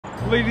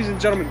Ladies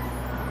and gentlemen,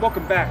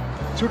 welcome back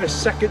to the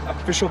second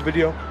official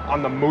video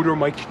on the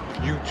MotorMike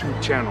YouTube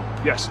channel.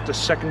 Yes, the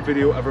second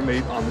video ever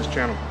made on this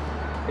channel.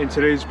 In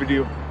today's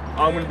video,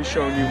 I'm going to be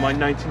showing you my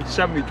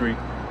 1973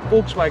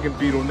 Volkswagen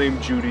Beetle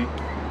named Judy.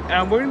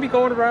 And we're going to be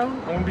going around,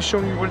 I'm going to be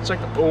showing you what it's like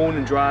to own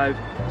and drive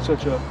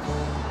such a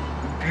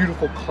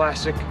beautiful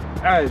classic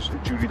as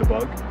Judy the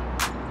Bug.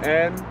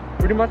 And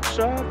pretty much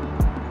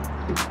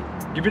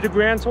give you the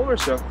grand tour,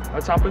 so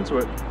let's hop into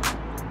it.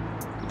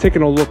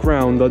 Taking a look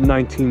around the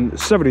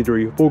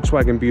 1973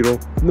 Volkswagen Beetle,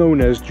 known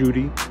as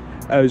Judy.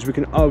 As we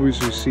can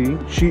obviously see,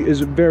 she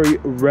is very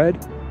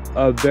red,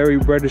 a very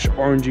reddish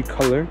orangey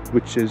color,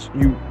 which is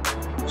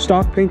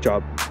stock paint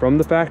job from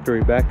the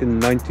factory back in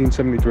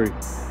 1973.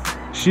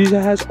 She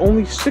has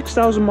only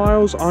 6,000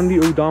 miles on the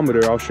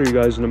odometer. I'll show you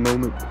guys in a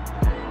moment,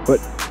 but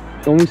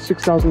only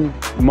 6,000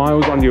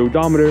 miles on the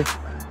odometer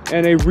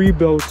and a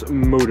rebuilt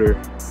motor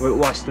with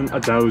less than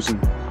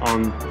 1,000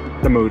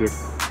 on the motor,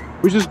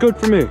 which is good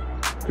for me.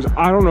 Because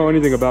I don't know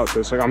anything about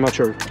this. Like, I'm not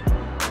sure.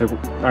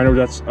 I know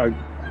that's a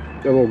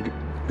little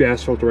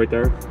gas filter right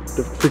there.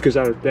 The freak is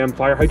that a damn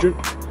fire hydrant?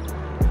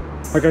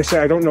 Like I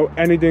said, I don't know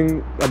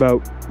anything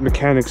about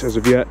mechanics as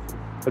of yet.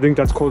 I think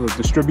that's called a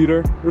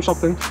distributor or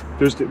something.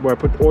 There's where I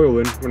put oil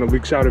in when it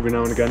leaks out every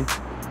now and again.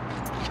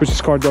 Which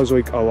this car does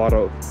leak a lot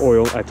of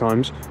oil at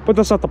times. But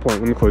that's not the point.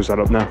 Let me close that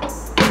up now.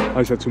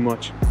 I said too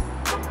much.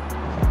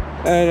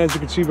 And as you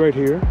can see right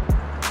here,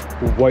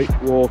 white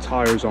roll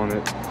tires on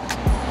it,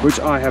 which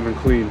I haven't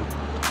cleaned,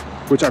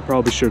 which I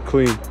probably should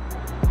clean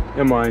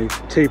in my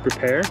tape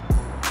repair,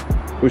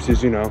 which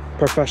is, you know,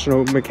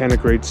 professional mechanic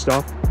grade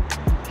stuff.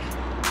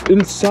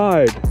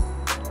 Inside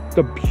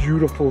the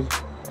beautiful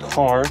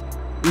car,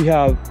 we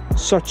have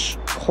such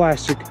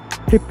classic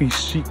hippie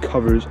seat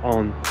covers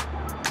on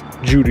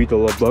Judy the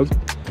Love Bug,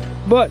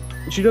 but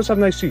she does have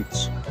nice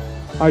seats.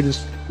 I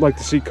just like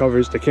the seat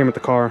covers. They came with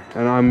the car,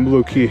 and I'm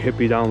low-key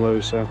hippie down low,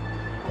 so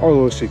our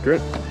little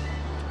secret.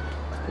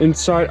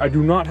 Inside, I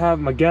do not have,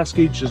 my gas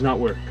gauge does not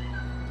work.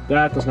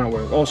 That does not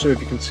work. Also, if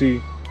you can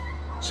see,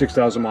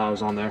 6,000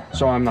 miles on there,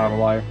 so I'm not a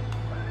liar.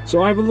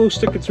 So I have a little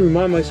sticker to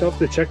remind myself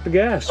to check the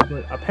gas,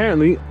 but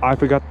apparently I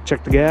forgot to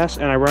check the gas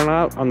and I ran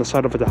out on the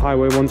side of the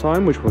highway one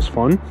time, which was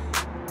fun.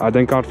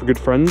 Thank God for good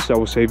friends that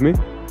will save me.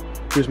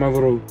 Here's my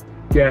little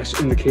gas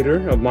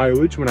indicator of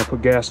mileage when I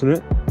put gas in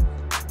it.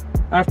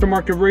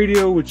 Aftermarket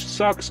radio, which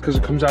sucks because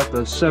it comes out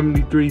the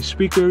 73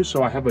 speakers,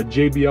 so I have a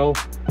JBL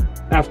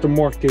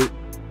aftermarket.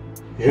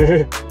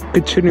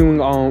 Continuing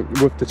on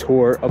with the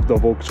tour of the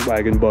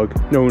Volkswagen Bug,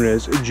 known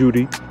as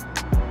Judy.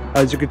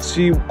 As you can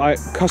see, I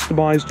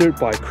customized it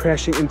by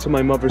crashing into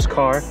my mother's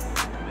car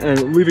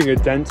and leaving a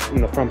dent in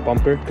the front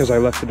bumper because I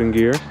left it in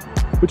gear,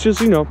 which is,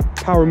 you know,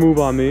 power move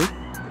on me.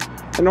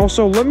 And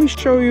also, let me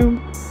show you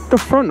the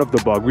front of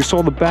the Bug. We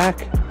saw the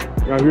back,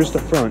 now here's the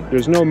front.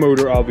 There's no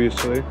motor,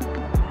 obviously,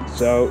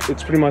 so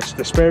it's pretty much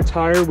the spare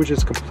tire, which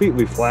is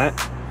completely flat.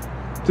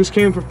 This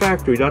came from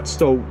factory. That's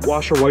the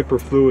washer wiper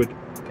fluid,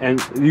 and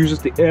it uses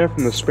the air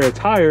from the spare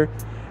tire,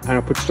 and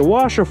it puts the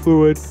washer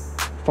fluid,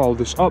 follow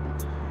this up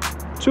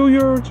to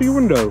your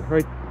window,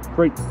 right,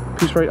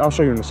 piece right, I'll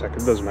show you in a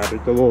second, it doesn't matter,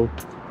 the little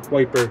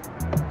wiper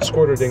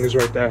squirter thing is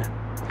right there.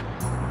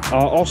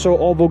 Also,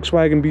 all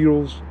Volkswagen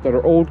Beetles that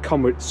are old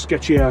come with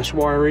sketchy ass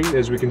wiring,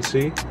 as we can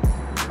see.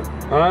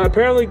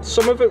 Apparently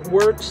some of it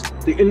works.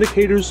 The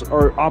indicators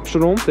are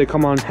optional, they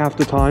come on half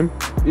the time,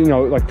 you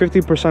know, like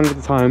 50% of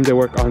the time they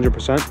work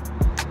 100%.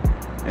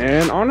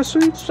 And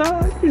honestly, it's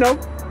you know,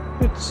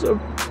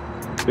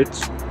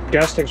 it's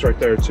gas tanks right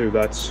there too.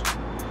 That's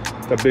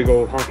the big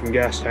old honking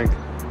gas tank.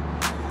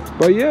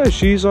 But yeah,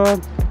 she's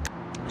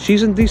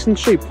in decent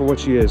shape for what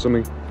she is. Let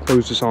me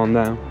close this on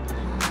now.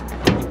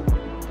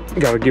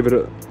 You gotta give it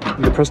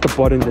you press the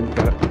button, then you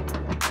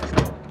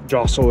gotta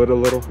jostle it a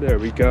little. There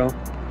we go.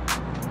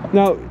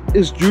 Now,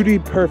 is Judy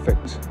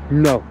perfect?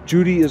 No,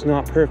 Judy is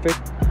not perfect.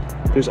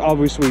 There's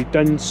obviously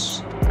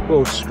dents,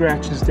 little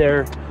scratches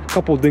there, a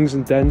couple dings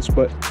and dents,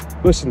 but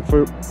listen,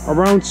 for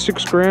around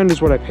 6 grand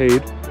is what I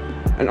paid.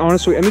 And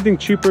honestly, anything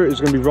cheaper is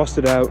gonna be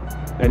rusted out,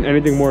 and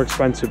anything more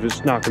expensive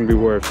is not gonna be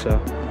worth. So,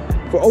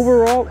 for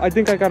overall, I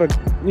think I got a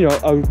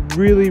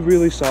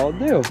really solid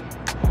deal.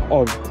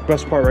 Oh,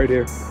 best part right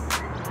here.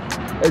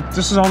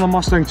 This is on the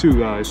Mustang too,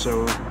 guys.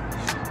 So,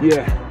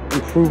 yeah,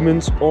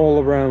 improvements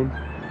all around.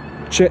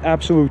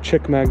 Absolute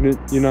chick magnet,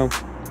 you know.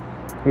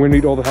 I'm gonna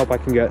need all the help I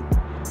can get.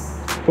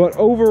 But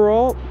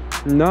overall,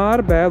 not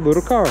a bad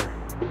little car.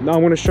 Now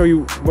I'm gonna show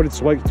you what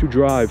it's like to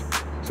drive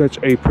such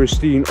a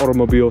pristine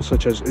automobile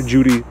such as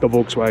Judy the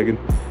Volkswagen.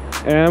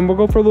 And we'll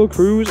go for a little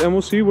cruise and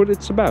we'll see what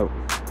it's about.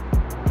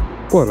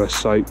 What a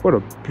sight, what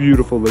a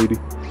beautiful lady.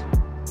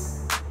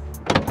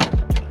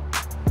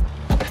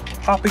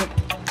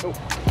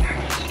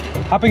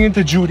 Hopping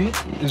into Judy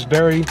is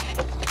very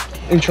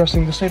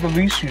interesting to say the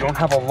least. You don't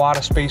have a lot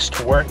of space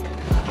to work.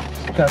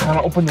 You gotta kind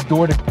of open the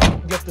door to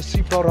get the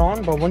seatbelt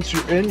on, but once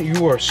you're in,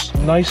 you are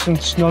nice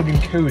and snug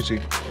and cozy.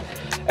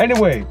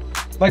 Anyway,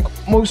 like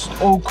most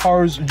old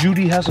cars,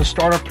 Judy has a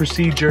startup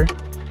procedure.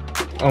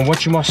 And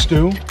what you must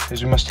do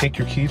is you must take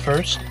your key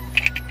first,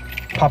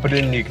 pop it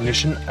in the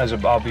ignition, as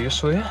of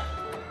obviously.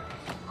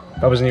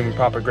 That wasn't even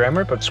proper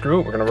grammar, but screw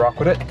it, we're gonna rock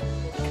with it.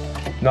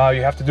 Now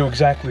you have to do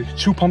exactly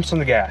 2 pumps on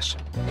the gas.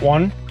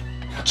 1,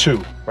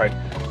 2, right?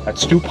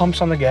 That's 2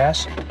 pumps on the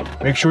gas.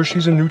 Make sure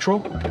she's in neutral,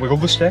 wiggle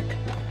the stick,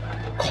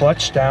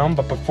 clutch down,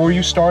 but before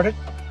you start it,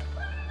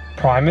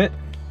 prime it,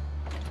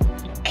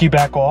 key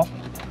back off,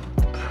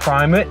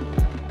 prime it,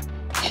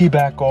 key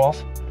back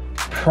off,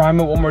 prime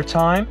it one more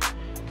time,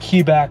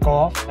 key back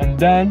off, and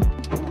then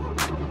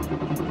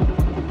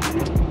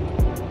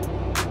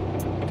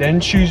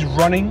she's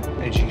running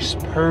and she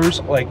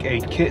purrs like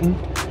a kitten.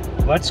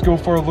 Let's go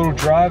for a little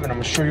drive and I'm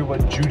gonna show you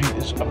what Judy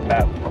is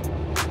about.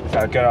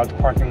 Gotta get out the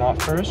parking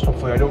lot first.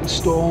 Hopefully I don't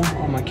stall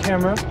on my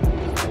camera.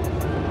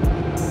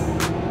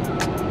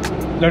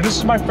 Now this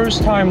is my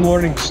first time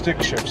learning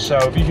stick shift, so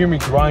if you hear me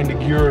grind a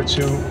gear or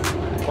two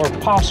or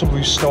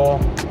possibly stall,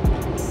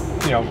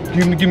 you know,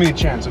 give me a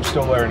chance. I'm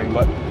still learning,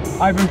 but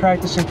I've been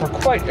practicing for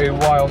quite a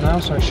while now,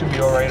 so I should be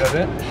all right at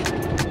it.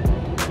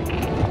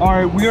 All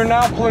right, we are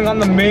now pulling on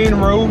the main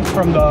road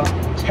from the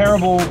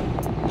terrible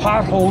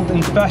pothole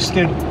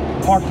infested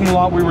parking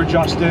lot we were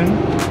just in.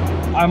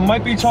 I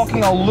might be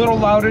talking a little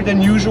louder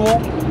than usual.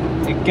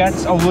 It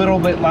gets a little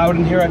bit loud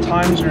in here at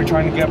times when you're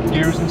trying to get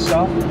gears and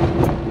stuff.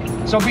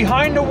 So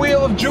behind the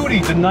wheel of Judy,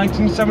 the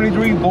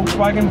 1973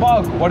 Volkswagen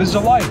Bug, what is it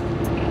like?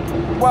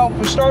 Well,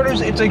 for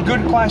starters, it's a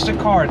good classic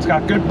car. It's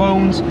got good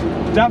bones.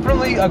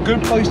 Definitely a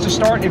good place to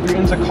start if you're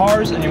into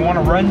cars and you want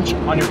to wrench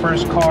on your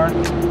first car.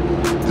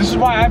 This is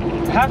why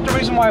half the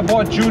reason why I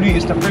bought Judy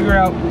is to figure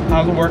out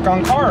how to work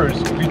on cars.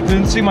 If you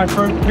didn't see my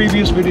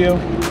previous video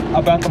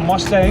about the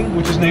Mustang,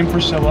 which is named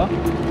Priscilla,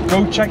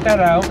 go check that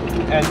out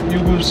and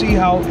you will see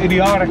how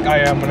idiotic I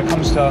am when it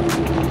comes to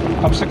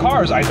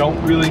cars. I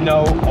don't really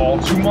know all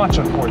too much,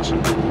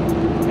 unfortunately.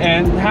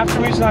 And half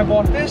the reason I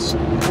bought this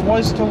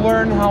was to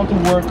learn how to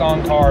work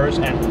on cars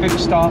and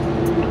fix stuff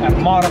and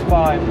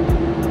modify.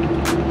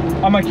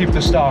 I might keep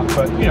the stock,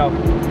 but you know,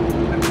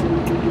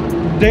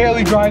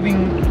 daily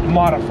driving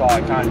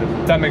modify, kind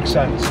of. That makes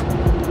sense.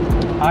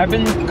 I've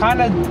been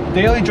kind of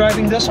daily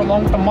driving this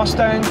along with the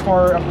Mustang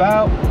for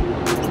about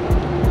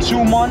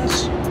 2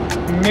 months.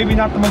 Maybe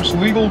not the most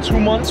legal 2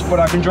 months, but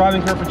I've been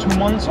driving her for 2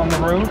 months on the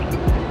road.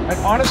 And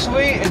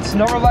honestly, it's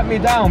never let me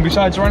down.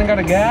 Besides running out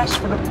of gas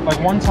for like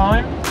one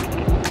time,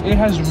 it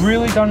has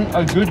really done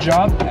a good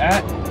job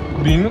at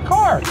being a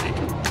car.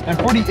 And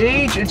for the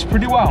age, it's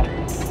pretty well.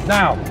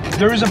 Now,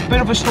 there is a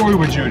bit of a story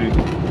with Judy,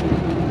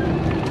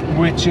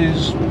 which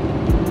is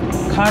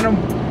kind of,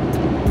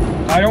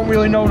 I don't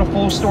really know the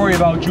full story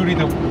about Judy,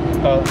 the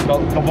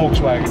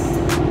Volkswagen.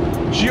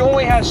 She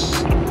only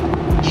has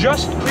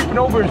just creeping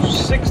over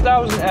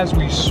 6,000 as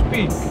we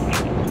speak.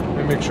 Let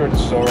me make sure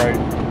this is all right.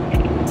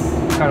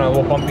 Kind of a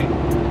little bumpy.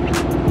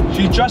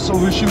 She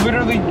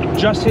literally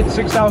just hit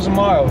 6,000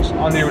 miles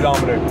on the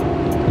odometer.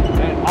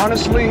 And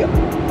honestly,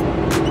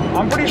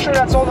 I'm pretty sure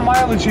that's all the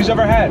mileage she's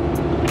ever had.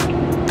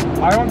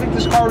 I don't think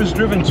this car is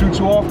driven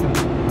too often.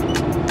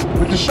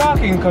 Which is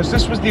shocking because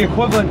this was the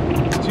equivalent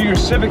to your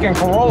Civic and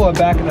Corolla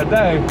back in the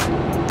day.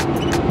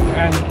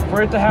 And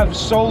for it to have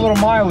so little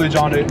mileage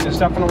on it is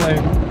definitely,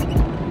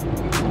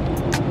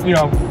 you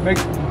know,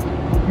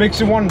 makes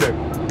you wonder.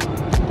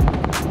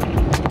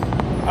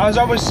 As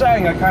I was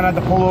saying, I kind of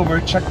had to pull over,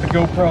 check the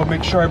GoPro,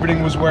 make sure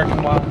everything was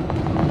working well.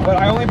 But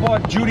I only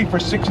bought Judy for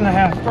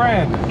 $6.5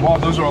 grand. Wow,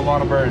 those are a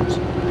lot of birds.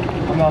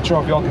 I'm not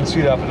sure if y'all can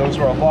see that, but those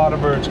were a lot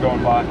of birds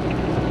going by.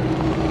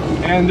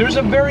 And there's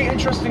a very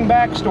interesting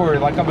backstory,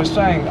 like I was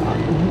saying.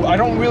 I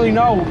don't really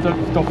know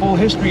the full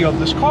history of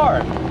this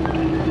car,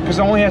 because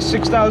it only has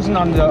 6,000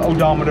 on the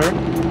odometer.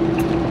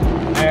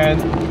 And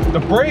the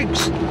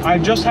brakes, I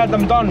just had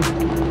them done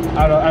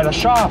at a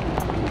shop.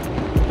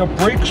 The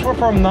brakes were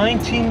from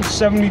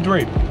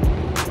 1973.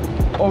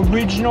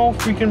 Original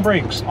freaking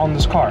brakes on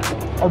this car.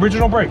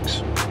 Original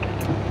brakes.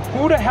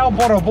 Who the hell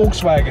bought a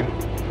Volkswagen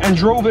and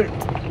drove it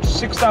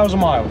 6,000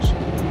 miles?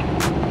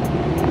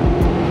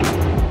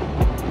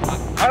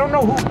 I don't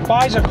know who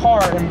buys a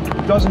car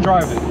and doesn't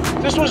drive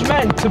it. This was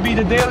meant to be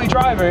the daily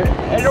driver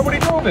and nobody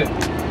drove it.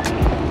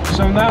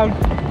 So now,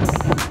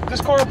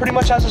 this car pretty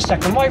much has a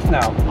second life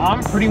now.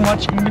 I'm pretty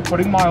much going to be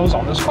putting miles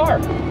on this car.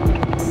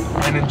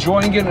 And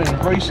enjoying it and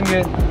embracing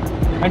it.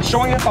 And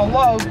showing it the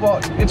love, well,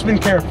 it's been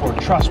cared for,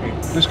 trust me.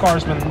 This car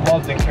has been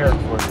loved and cared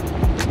for.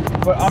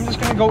 But I'm just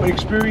going to go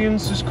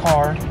experience this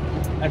car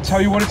and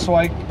tell you what it's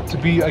like to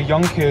be a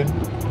young kid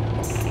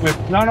with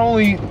not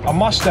only a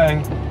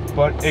Mustang,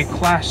 but a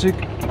classic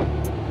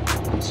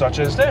such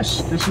as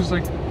this. This is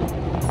like,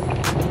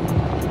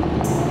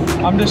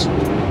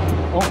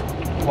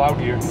 loud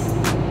here.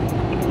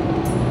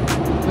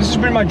 This has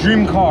been my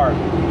dream car.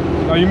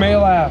 Now you may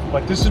laugh,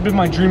 but this has been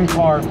my dream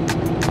car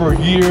for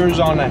years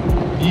on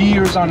end.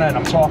 Years on end.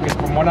 I'm talking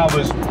from when I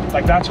was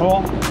like that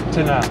tall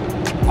to now.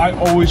 I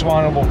always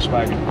wanted a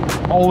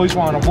Volkswagen. Always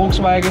wanted a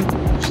Volkswagen,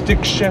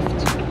 stick shift.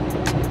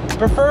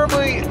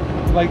 Preferably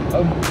like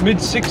a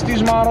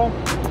mid-60s model,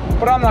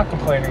 but I'm not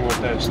complaining with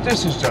this.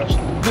 This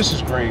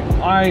is great.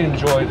 I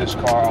enjoy this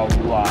car a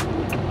lot.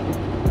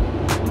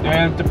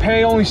 And to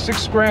pay only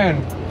 $6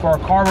 grand for a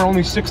car with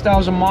only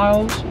 6,000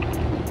 miles,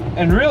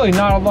 and really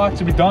not a lot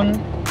to be done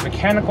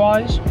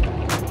mechanic-wise.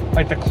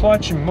 Like the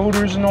clutch and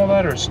motors and all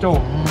that are still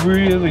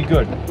really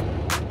good.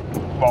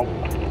 Well,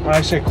 when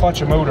I say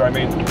clutch and motor, I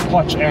mean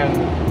clutch and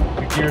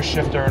the gear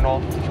shifter and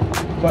all.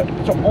 But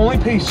to only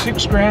pay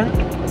 $6 grand,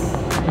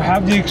 to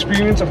have the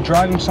experience of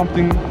driving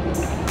something,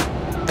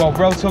 well,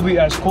 relatively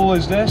as cool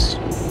as this,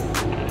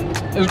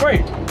 is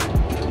great.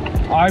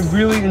 I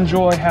really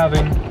enjoy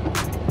having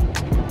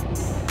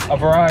a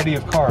variety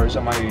of cars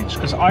at my age,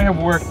 because I have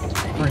worked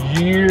for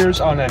years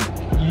on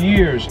end,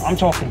 years, I'm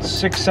talking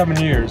 6-7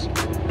 years,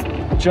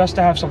 just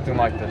to have something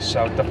like this.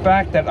 So the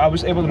fact that I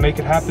was able to make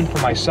it happen for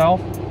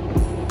myself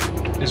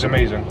is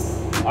amazing.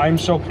 I'm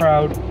so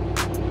proud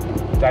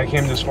that I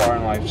came this far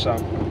in life. So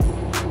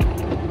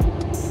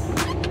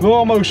a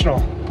little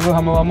emotional.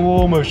 I'm a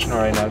little emotional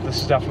right now.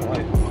 This is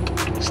definitely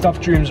stuff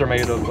dreams are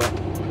made of. But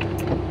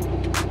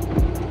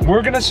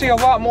we're gonna see a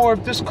lot more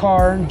of this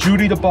car,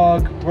 Judy the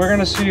Bug. We're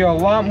gonna see a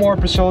lot more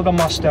Priscilla the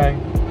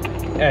Mustang,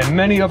 and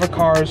many other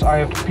cars. I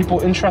have people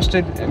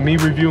interested in me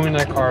reviewing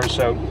their cars.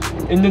 So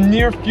in the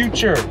near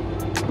future,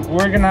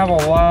 we're gonna have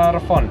a lot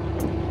of fun.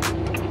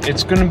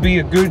 It's gonna be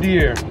a good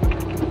year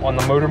on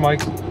the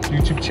MotorMike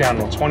YouTube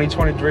channel.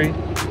 2023,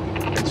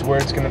 it's where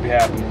it's gonna be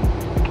happening.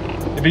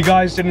 If you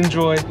guys did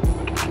enjoy,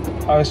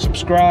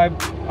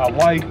 subscribe,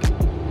 like,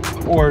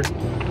 or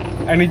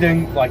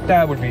anything like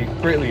that would be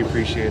greatly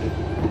appreciated.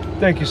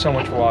 Thank you so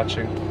much for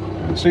watching.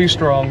 Stay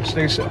strong,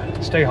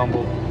 stay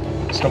humble.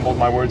 Stumbled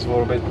my words a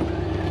little bit.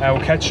 And I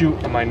will catch you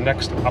in my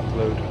next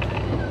upload.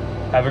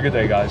 Have a good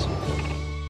day, guys.